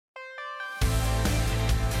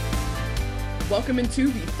Welcome into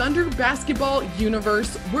the Thunder basketball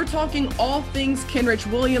universe. We're talking all things Kenrich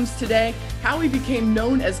Williams today, how he became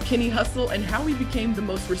known as Kenny Hustle, and how he became the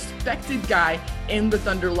most respected guy in the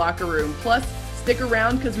Thunder locker room. Plus, stick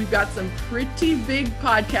around because we've got some pretty big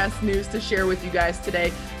podcast news to share with you guys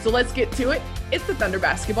today. So let's get to it. It's the Thunder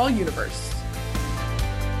basketball universe.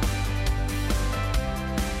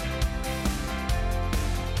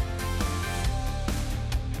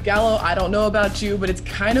 Gallo, I don't know about you, but it's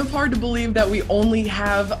kind of hard to believe that we only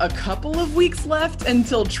have a couple of weeks left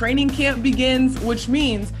until training camp begins, which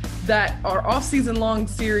means that our off-season long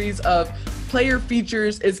series of player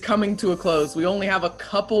features is coming to a close. We only have a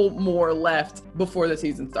couple more left before the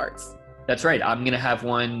season starts. That's right. I'm going to have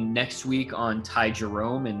one next week on Ty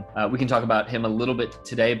Jerome, and we can talk about him a little bit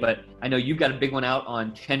today, but I know you've got a big one out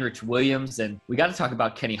on Kenrich Williams, and we got to talk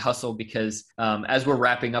about Kenny Hustle because as we're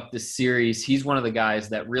wrapping up this series, he's one of the guys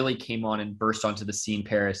that really came on and burst onto the scene,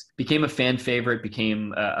 Paris. Became a fan favorite,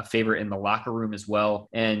 became a favorite in the locker room as well,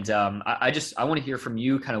 and I want to hear from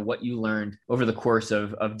you kind of what you learned over the course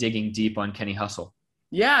of digging deep on Kenny Hustle.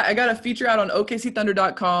 Yeah, I got a feature out on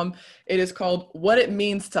OKCThunder.com. It is called What It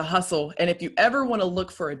Means to Hustle. And if you ever want to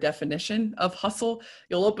look for a definition of hustle,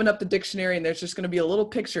 you'll open up the dictionary and there's just going to be a little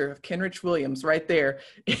picture of Kenrich Williams right there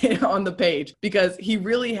on the page, because he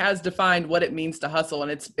really has defined what it means to hustle.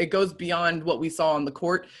 And it goes beyond what we saw on the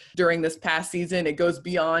court during this past season. It goes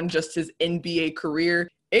beyond just his NBA career.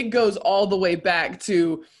 It goes all the way back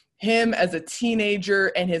to him as a teenager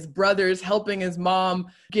and his brothers helping his mom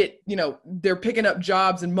get, they're picking up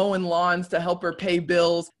jobs and mowing lawns to help her pay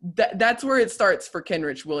bills. That's where it starts for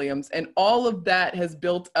Kenrich Williams. And all of that has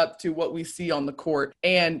built up to what we see on the court.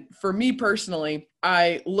 And for me personally,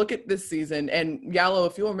 I look at this season, and Gallo,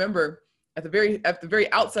 if you'll remember, at the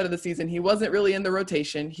very outset of the season, he wasn't really in the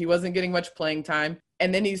rotation. He wasn't getting much playing time.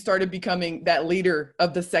 And then he started becoming that leader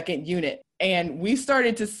of the second unit. And we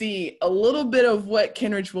started to see a little bit of what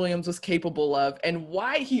Kenrich Williams was capable of and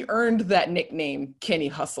why he earned that nickname, Kenny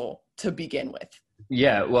Hustle, to begin with.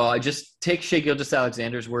 Yeah, well, I just take Shai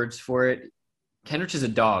Gilgeous-Alexander's words for it. Kenrich is a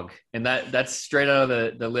dog, and that's straight out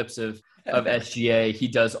of the lips of SGA. He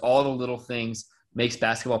does all the little things, makes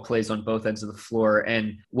basketball plays on both ends of the floor.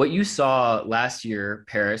 And what you saw last year,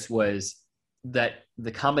 Paris, was that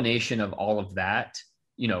the combination of all of that,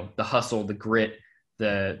 the hustle, the grit,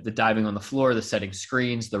 the diving on the floor, the setting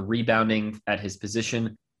screens, the rebounding at his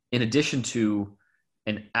position, in addition to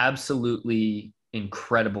an absolutely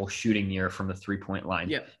incredible shooting year from the three-point line.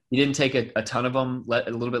 Yeah. He didn't take a ton of them, a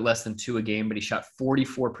little bit less than 2 a game, but he shot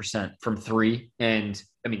 44% from 3. And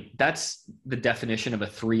I mean, that's the definition of a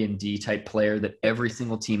 3-and-D type player that every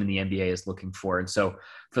single team in the NBA is looking for. And so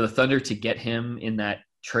for the Thunder to get him in that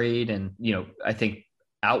trade, and, I think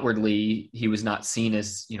outwardly he was not seen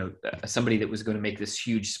as, somebody that was going to make this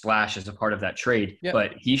huge splash as a part of that trade,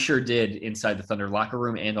 but he sure did inside the Thunder locker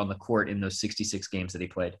room and on the court in those 66 games that he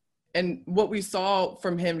played. And what we saw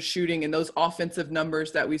from him shooting and those offensive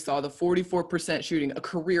numbers that we saw, the 44% shooting, a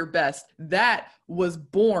career best, that was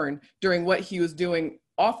born during what he was doing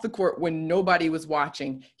off the court when nobody was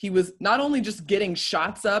watching. He was not only just getting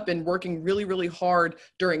shots up and working really, really hard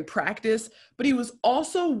during practice, but he was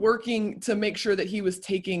also working to make sure that he was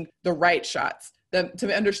taking the right shots,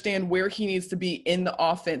 to understand where he needs to be in the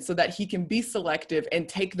offense so that he can be selective and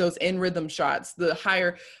take those in rhythm shots, the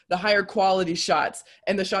higher quality shots,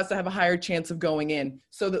 and the shots that have a higher chance of going in.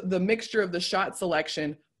 So the mixture of the shot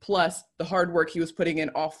selection plus the hard work he was putting in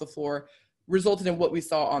off the floor resulted in what we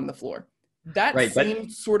saw on the floor. That same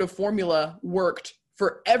sort of formula worked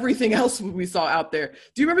for everything else we saw out there.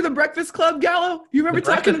 Do you remember the Breakfast Club, Gallo? You remember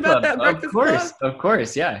talking about that Breakfast Club? Of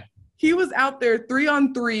course, yeah. He was out there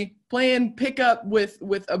 3-on-3 playing pickup with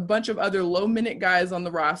a bunch of other low-minute guys on the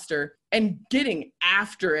roster and getting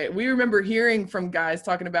after it. We remember hearing from guys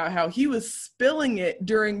talking about how he was spilling it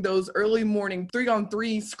during those early morning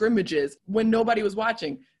 3-on-3 scrimmages when nobody was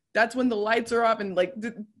watching. That's when the lights are off and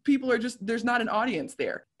people are just, there's not an audience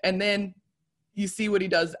there. And then you see what he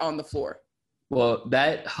does on the floor. Well,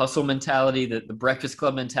 that hustle mentality, the Breakfast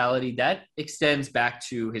Club mentality, that extends back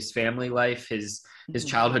to his family life, his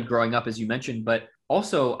childhood growing up, as you mentioned. But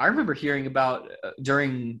also, I remember hearing about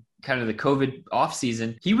during kind of the COVID off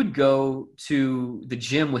season, he would go to the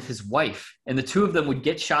gym with his wife, and the two of them would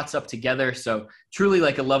get shots up together. So truly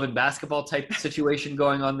like a love and basketball type situation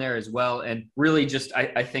going on there as well. And really just,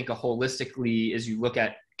 I think holistically, as you look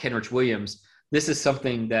at Kenrich Williams, this is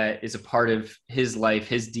something that is a part of his life,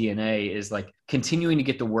 his DNA, is continuing to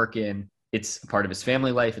get the work in. It's a part of his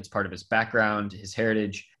family life. It's part of his background, his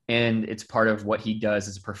heritage. and it's part of what he does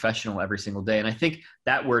as a professional every single day. And I think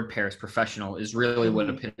that word pairs, professional, is really what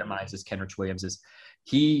epitomizes Kenrich Williams. Is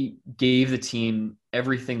he gave the team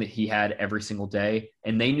everything that he had every single day,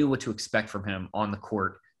 and they knew what to expect from him on the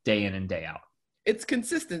court day in and day out. It's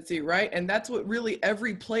consistency, right? And that's what really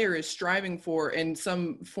every player is striving for in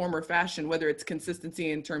some form or fashion, whether it's consistency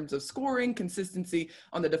in terms of scoring, consistency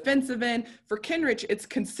on the defensive end. For Kenrich, it's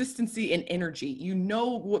consistency and energy. You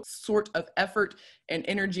know what sort of effort and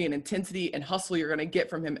energy and intensity and hustle you're going to get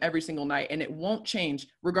from him every single night. And it won't change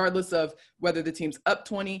regardless of whether the team's up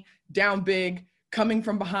 20, down big, coming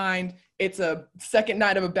from behind. It's a second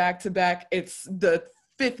night of a back-to-back. It's the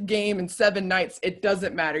fifth game in 7 nights. It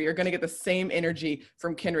doesn't matter. You're going to get the same energy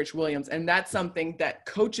from Kenrich Williams. And that's something that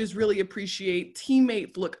coaches really appreciate,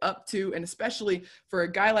 teammates look up to, and especially for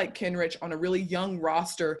a guy like Kenrich on a really young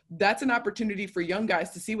roster, that's an opportunity for young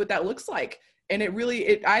guys to see what that looks like. And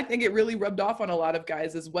I think it really rubbed off on a lot of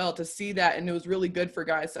guys as well to see that. And it was really good for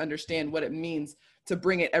guys to understand what it means to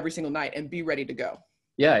bring it every single night and be ready to go.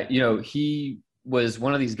 Yeah. He was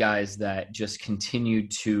one of these guys that just continued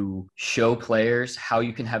to show players how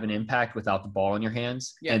you can have an impact without the ball in your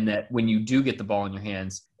hands. Yeah. And that when you do get the ball in your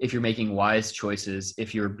hands, if you're making wise choices,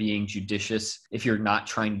 if you're being judicious, if you're not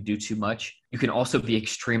trying to do too much, you can also be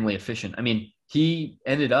extremely efficient. I mean, he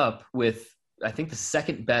ended up with, I think, the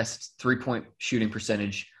second best 3-point shooting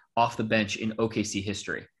percentage off the bench in OKC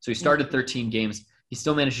history. So he started 13 games. He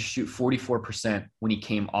still managed to shoot 44% when he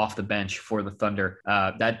came off the bench for the Thunder.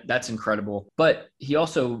 That's incredible. But he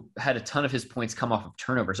also had a ton of his points come off of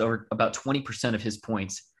turnovers. Over about 20% of his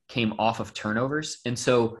points came off of turnovers. And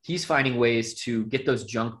so he's finding ways to get those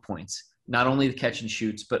junk points, not only the catch and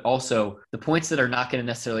shoots, but also the points that are not going to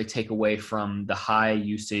necessarily take away from the high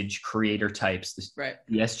usage creator types, the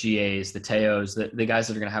SGAs, the Teos, the guys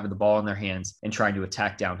that are going to have the ball in their hands and trying to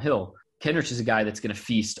attack downhill. Kenrich is a guy that's going to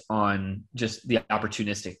feast on just the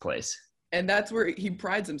opportunistic plays. And that's where he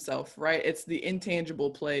prides himself, right? It's the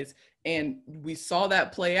intangible plays. And we saw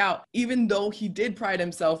that play out, even though he did pride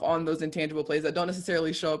himself on those intangible plays that don't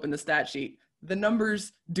necessarily show up in the stat sheet. The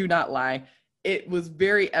numbers do not lie. It was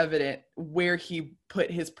very evident where he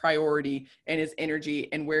put his priority and his energy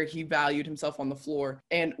and where he valued himself on the floor.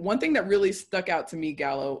 And one thing that really stuck out to me,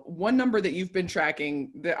 Gallo, one number that you've been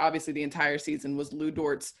tracking, obviously the entire season, was Lu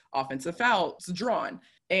Dort's offensive fouls drawn.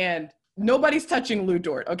 And nobody's touching Lu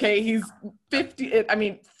Dort, okay? He's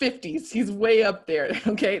 50s. He's way up there,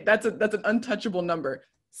 okay? That's an untouchable number.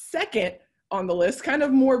 Second on the list, kind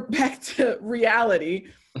of more back to reality,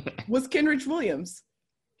 was Kenrich Williams.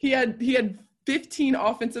 He had 15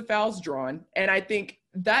 offensive fouls drawn, and I think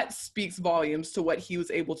that speaks volumes to what he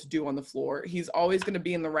was able to do on the floor. He's always going to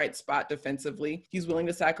be in the right spot defensively. He's willing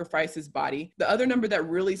to sacrifice his body. The other number that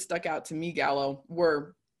really stuck out to me, Gallo,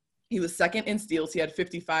 he was second in steals. He had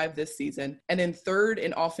 55 this season. And then third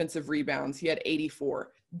in offensive rebounds. He had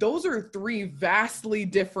 84. Those are 3 vastly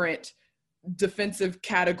different defensive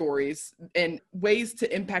categories and ways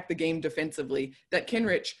to impact the game defensively that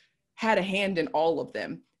Kenrich had a hand in all of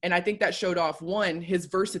them. And I think that showed off, one, his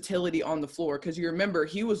versatility on the floor, because you remember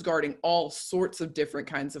he was guarding all sorts of different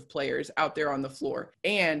kinds of players out there on the floor,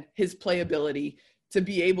 and his playability to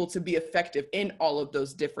be able to be effective in all of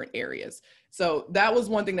those different areas. So that was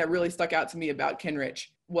one thing that really stuck out to me about Kenrich,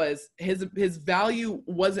 was his value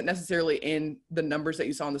wasn't necessarily in the numbers that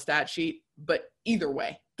you saw on the stat sheet, but either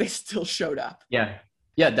way, they still showed up.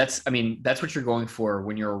 Yeah, that's what you're going for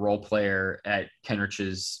when you're a role player at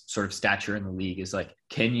Kenrich's sort of stature in the league, is like,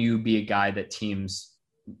 can you be a guy that teams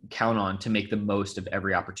count on to make the most of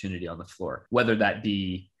every opportunity on the floor, whether that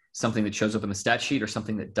be something that shows up in the stat sheet or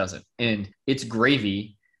something that doesn't. And it's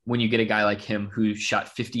gravy when you get a guy like him who shot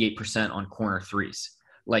 58% on corner threes.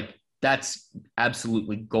 Like, that's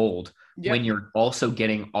absolutely gold when you're also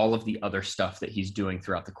getting all of the other stuff that he's doing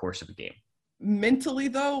throughout the course of a game. Mentally,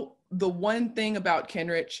 though, the one thing about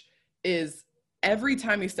Kenrich is every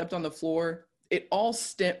time he stepped on the floor,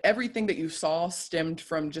 everything that you saw stemmed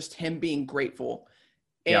from just him being grateful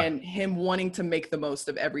and him wanting to make the most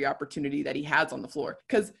of every opportunity that he has on the floor.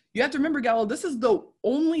 Because you have to remember, Gallo, this is the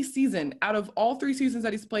only season out of all 3 seasons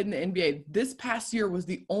that he's played in the NBA. This past year was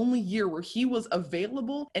the only year where he was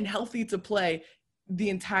available and healthy to play the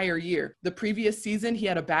entire year. The previous season, he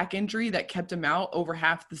had a back injury that kept him out over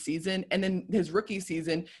half the season. And then his rookie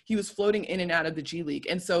season, he was floating in and out of the G League.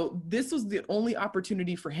 And so this was the only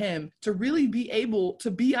opportunity for him to really be able to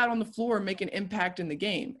be out on the floor and make an impact in the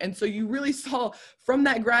game. And so you really saw from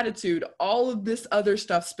that gratitude, all of this other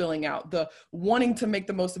stuff spilling out, the wanting to make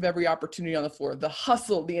the most of every opportunity on the floor, the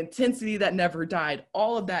hustle, the intensity that never died.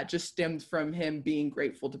 All of that just stemmed from him being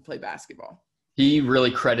grateful to play basketball. He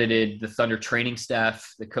really credited the Thunder training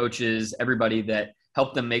staff, the coaches, everybody that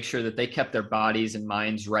helped them make sure that they kept their bodies and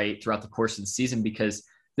minds right throughout the course of the season, because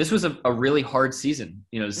this was a really hard season.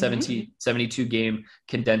 You know, the 72 game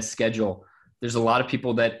condensed schedule. There's a lot of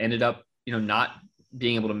people that ended up, you know, not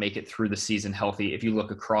being able to make it through the season healthy. If you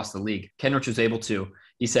look across the league, Kenrich was able to.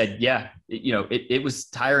 He said, yeah, it was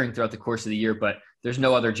tiring throughout the course of the year, but there's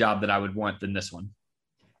no other job that I would want than this one.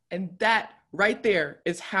 And that right there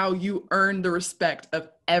is how you earn the respect of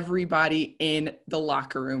everybody in the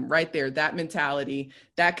locker room. Right there, that mentality,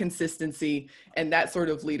 that consistency, and that sort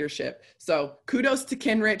of leadership. So kudos to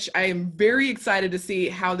Kenrich. I am very excited to see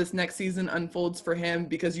how this next season unfolds for him,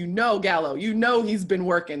 because Gallo, he's been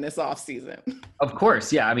working this off season. Of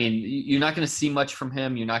course. Yeah. I mean, you're not going to see much from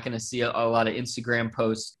him. You're not going to see a lot of Instagram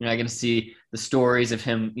posts. You're not going to see the stories of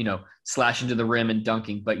him, slashing to the rim and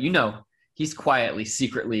dunking, but he's quietly,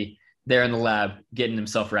 secretly there in the lab getting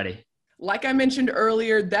himself ready. Like I mentioned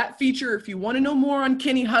earlier, that feature, if you want to know more on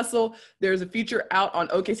Kenny Hustle, there's a feature out on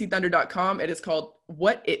OKCThunder.com. It is called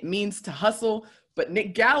What It Means to Hustle. But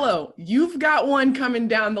Nick Gallo, you've got one coming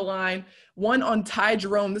down the line, one on Ty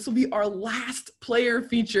Jerome. This will be our last player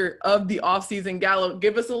feature of the offseason. Gallo,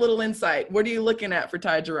 give us a little insight. What are you looking at for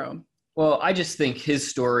Ty Jerome? Well, I just think his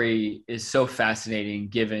story is so fascinating,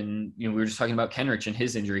 given, we were just talking about Kenrich and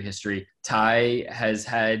his injury history. Ty has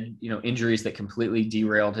had, injuries that completely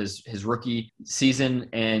derailed his rookie season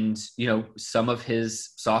and, some of his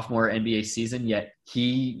sophomore NBA season, yet he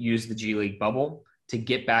used the G League bubble to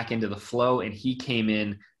get back into the flow, and he came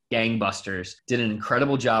in gangbusters, did an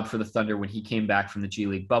incredible job for the Thunder when he came back from the G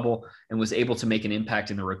League bubble and was able to make an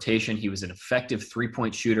impact in the rotation. He was an effective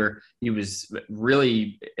three-point shooter. He was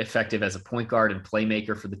really effective as a point guard and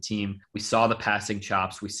playmaker for the team. We saw the passing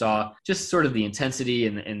chops. We saw just sort of the intensity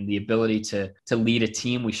and the ability to lead a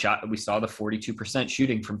team. We saw the 42%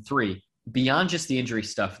 shooting from three. Beyond just the injury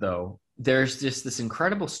stuff, though, there's just this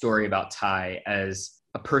incredible story about Ty as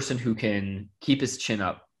a person who can keep his chin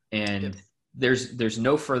up. And there's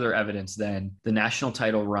no further evidence than the national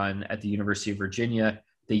title run at the University of Virginia,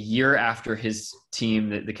 the year after his team,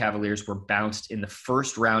 the Cavaliers, were bounced in the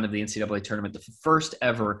first round of the NCAA tournament, the first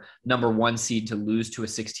ever number 1 seed to lose to a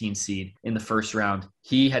 16 seed in the first round.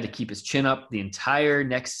 He had to keep his chin up the entire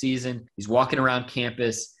next season. He's walking around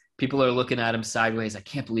campus. People are looking at him sideways. I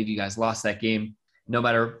can't believe you guys lost that game. No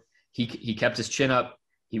matter, he kept his chin up.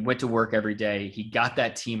 He went to work every day. He got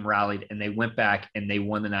that team rallied, and they went back and they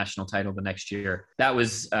won the national title the next year. That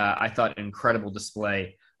was, I thought, an incredible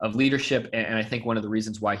display of leadership. And I think one of the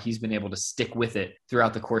reasons why he's been able to stick with it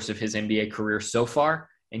throughout the course of his NBA career so far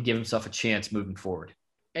and give himself a chance moving forward.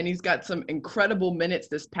 And he's got some incredible minutes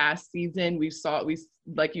this past season. We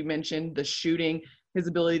like you mentioned, the shooting, his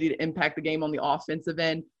ability to impact the game on the offensive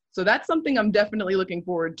end. So that's something I'm definitely looking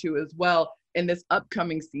forward to as well in this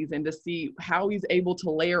upcoming season, to see how he's able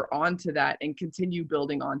to layer onto that and continue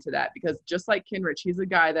building onto that. Because just like Kenrich, he's a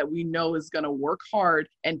guy that we know is going to work hard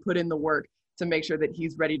and put in the work to make sure that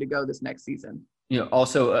he's ready to go this next season.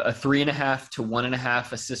 Also a 3.5 to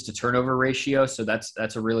 1.5 assist to turnover ratio. So that's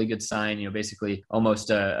a really good sign, basically almost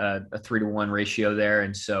a 3-to-1 ratio there.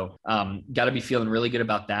 And so got to be feeling really good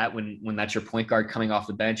about that when that's your point guard coming off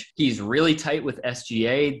the bench. He's really tight with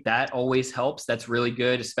SGA. That always helps. That's really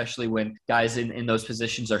good, especially when guys in those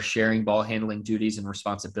positions are sharing ball handling duties and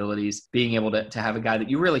responsibilities. Being able to have a guy that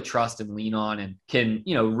you really trust and lean on and can,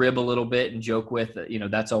 rib a little bit and joke with,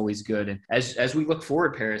 that's always good. And as we look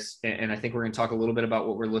forward, Paris, and I think we're going to talk a little bit about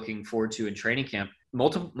what we're looking forward to in training camp,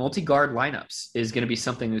 multi-guard lineups is going to be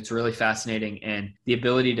something that's really fascinating, and the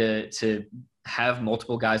ability to have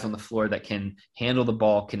multiple guys on the floor that can handle the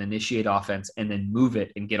ball, can initiate offense, and then move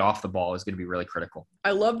it and get off the ball is going to be really critical.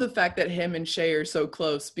 I love the fact that him and Shai are so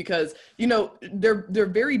close, because, they're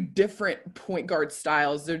very different point guard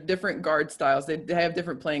styles. They're different guard styles. They have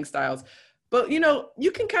different playing styles. But,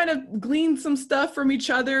 you can kind of glean some stuff from each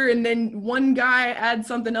other, and then one guy adds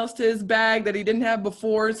something else to his bag that he didn't have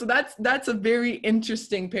before. So that's a very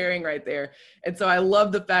interesting pairing right there. And so I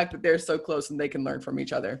love the fact that they're so close and they can learn from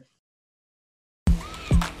each other.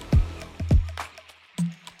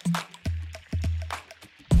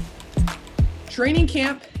 Training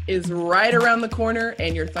camp is right around the corner,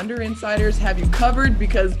 and your Thunder Insiders have you covered,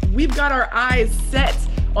 because we've got our eyes set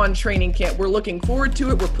on training camp. We're looking forward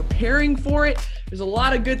to it. We're preparing for it. There's a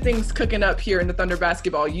lot of good things cooking up here in the Thunder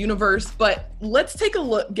basketball universe, but let's take a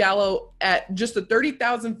look, Gallo, at just a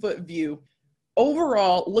 30,000-foot view.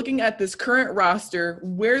 Overall, looking at this current roster,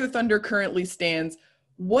 where the Thunder currently stands,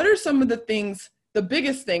 what are some of the things, the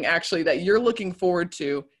biggest thing actually, that you're looking forward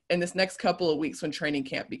to in this next couple of weeks when training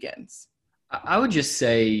camp begins? I would just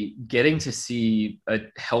say getting to see a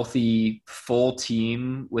healthy, full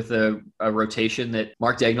team with a rotation that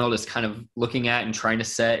Mark Daigneault is kind of looking at and trying to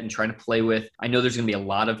set and trying to play with. I know there's going to be a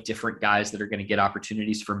lot of different guys that are going to get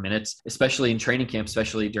opportunities for minutes, especially in training camp,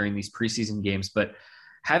 especially during these preseason games. But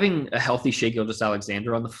having a healthy Shai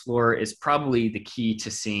Gilgeous-Alexander on the floor is probably the key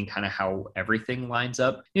to seeing kind of how everything lines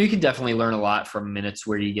up. You can definitely learn a lot from minutes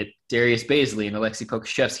where you get Darius Bazley and Aleksej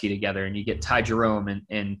Pokusevski together, and you get Ty Jerome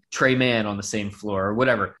and Trey Mann on the same floor or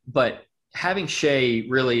whatever. But having Shai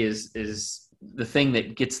really is the thing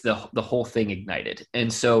that gets the whole thing ignited.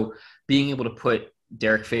 And so being able to put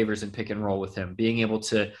Derek Favors in pick and roll with him, being able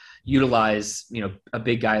to utilize, a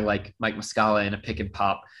big guy like Mike Muscala in a pick and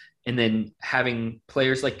pop, and then having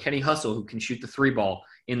players like Kenny Hustle who can shoot the 3 ball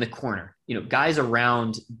in the corner, guys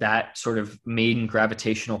around that sort of main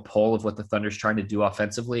gravitational pull of what the Thunder's trying to do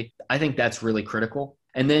offensively. I think that's really critical.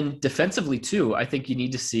 And then defensively too, I think you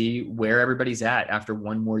need to see where everybody's at after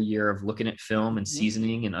one more year of looking at film and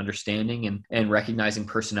seasoning and understanding and recognizing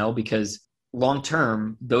personnel, because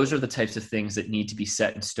long-term, those are the types of things that need to be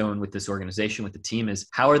set in stone with this organization, with the team, is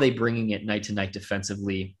how are they bringing it night to night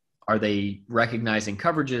defensively? Are they recognizing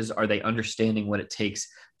coverages? Are they understanding what it takes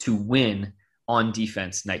to win on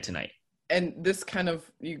defense night to night? And this kind of,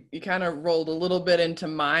 you kind of rolled a little bit into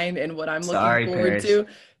mine and what I'm looking forward to.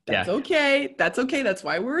 That's okay. That's okay. That's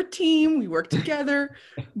why we're a team. We work together.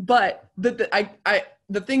 But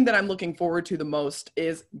the thing that I'm looking forward to the most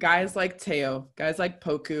is guys like Teo, guys like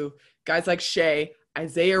Poku, guys like Shai,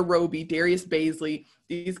 Isaiah Roby, Darius Bazley,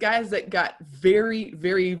 these guys that got very,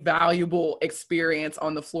 very valuable experience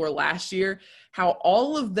on the floor last year, how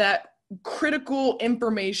all of that critical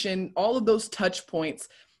information, all of those touch points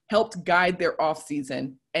helped guide their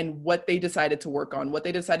offseason and what they decided to work on, what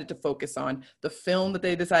they decided to focus on, the film that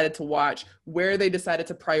they decided to watch, where they decided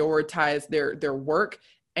to prioritize their work,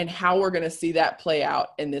 and how we're going to see that play out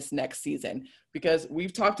in this next season. Because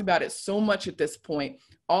we've talked about it so much at this point.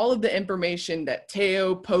 All of the information that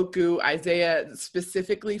Teo, Poku, Isaiah,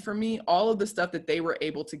 specifically for me, all of the stuff that they were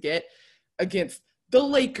able to get against the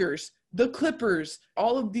Lakers, the Clippers,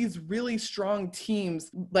 all of these really strong teams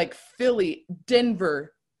like Philly,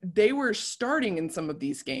 Denver, they were starting in some of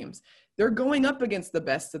these games. They're going up against the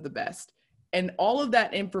best of the best. And all of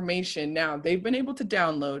that information now they've been able to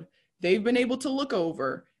download, they've been able to look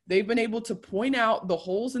over, they've been able to point out the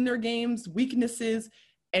holes in their games, weaknesses,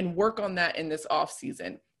 and work on that in this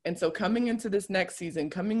offseason. And so coming into this next season,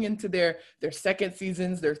 coming into their second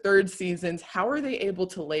seasons, their third seasons, how are they able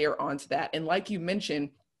to layer onto that? And like you mentioned,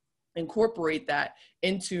 incorporate that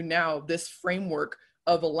into now this framework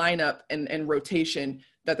of a lineup and rotation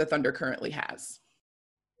that the Thunder currently has.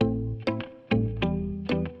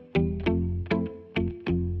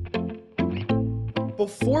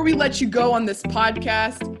 Before we let you go on this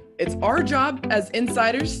podcast, it's our job as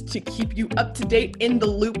insiders to keep you up to date, in the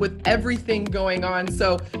loop with everything going on.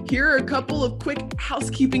 So here are a couple of quick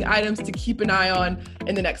housekeeping items to keep an eye on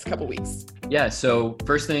in the next couple weeks. Yeah, so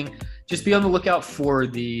first thing, just be on the lookout for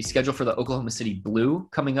the schedule for the Oklahoma City Blue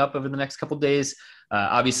coming up over the next couple days.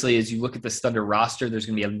 Obviously, as you look at the Thunder roster, there's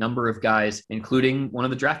going to be a number of guys, including one of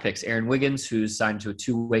the draft picks, Aaron Wiggins, who's signed to a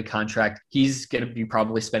 2-way contract. He's going to be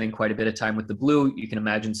probably spending quite a bit of time with the Blue. You can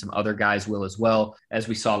imagine some other guys will as well. As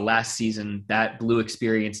we saw last season, that Blue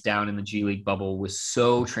experience down in the G League bubble was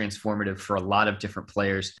so transformative for a lot of different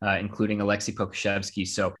players, including Aleksej Pokusevski.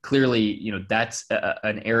 So clearly, that's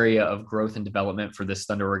an area of growth and development for this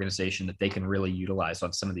Thunder organization that they can really utilize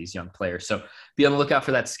on some of these young players. So be on the lookout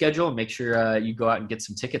for that schedule, and make sure you go out and get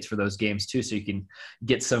some tickets for those games too, so you can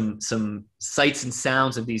get some sights and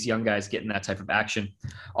sounds of these young guys getting that type of action.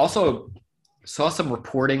 Also, saw some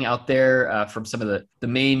reporting out there from some of the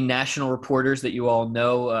main national reporters that you all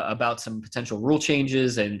know about some potential rule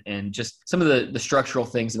changes and just some of the structural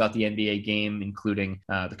things about the NBA game, including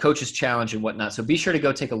the coaches challenge and whatnot. So be sure to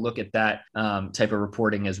go take a look at that type of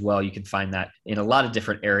reporting as well. You can find that in a lot of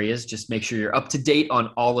different areas. Just make sure you're up to date on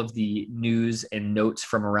all of the news and notes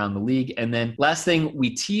from around the league. And then last thing,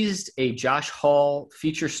 we teased a Josh Hall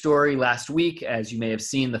feature story last week. As you may have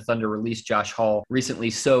seen, the Thunder released Josh Hall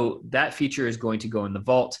recently. So that feature is going to go in the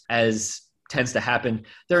vault, as tends to happen.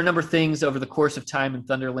 There are a number of things over the course of time in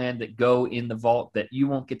Thunderland that go in the vault that you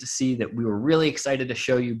won't get to see, that we were really excited to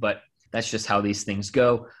show you, but that's just how these things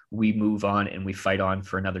go. We move on and we fight on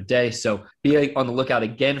for another day. So be on the lookout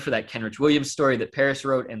again for that Kenrich Williams story that Paris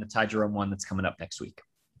wrote and the Ty Jerome one that's coming up next week.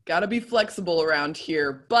 Got to be flexible around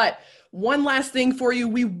here. But One last thing for you.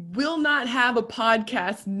 We will not have a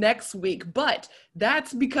podcast next week, but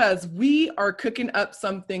that's because we are cooking up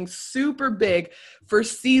something super big for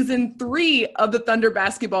season 3 of the Thunder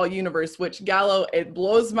basketball universe, which, Gallo, it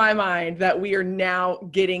blows my mind that we are now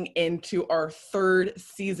getting into our 3rd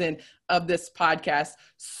season of this podcast.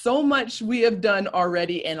 So much we have done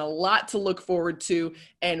already and a lot to look forward to.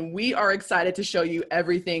 And we are excited to show you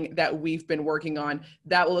everything that we've been working on.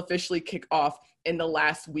 That will officially kick off in the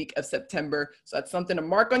last week of September. So that's something to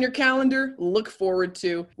mark on your calendar, look forward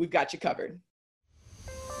to. We've got you covered.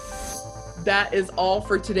 That is all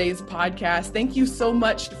for today's podcast. Thank you so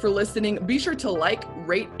much for listening. Be sure to like,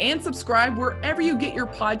 rate, and subscribe wherever you get your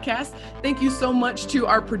podcast. Thank you so much to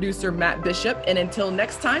our producer, Matt Bishop. And until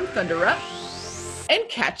next time, Thunder up and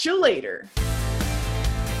catch you later.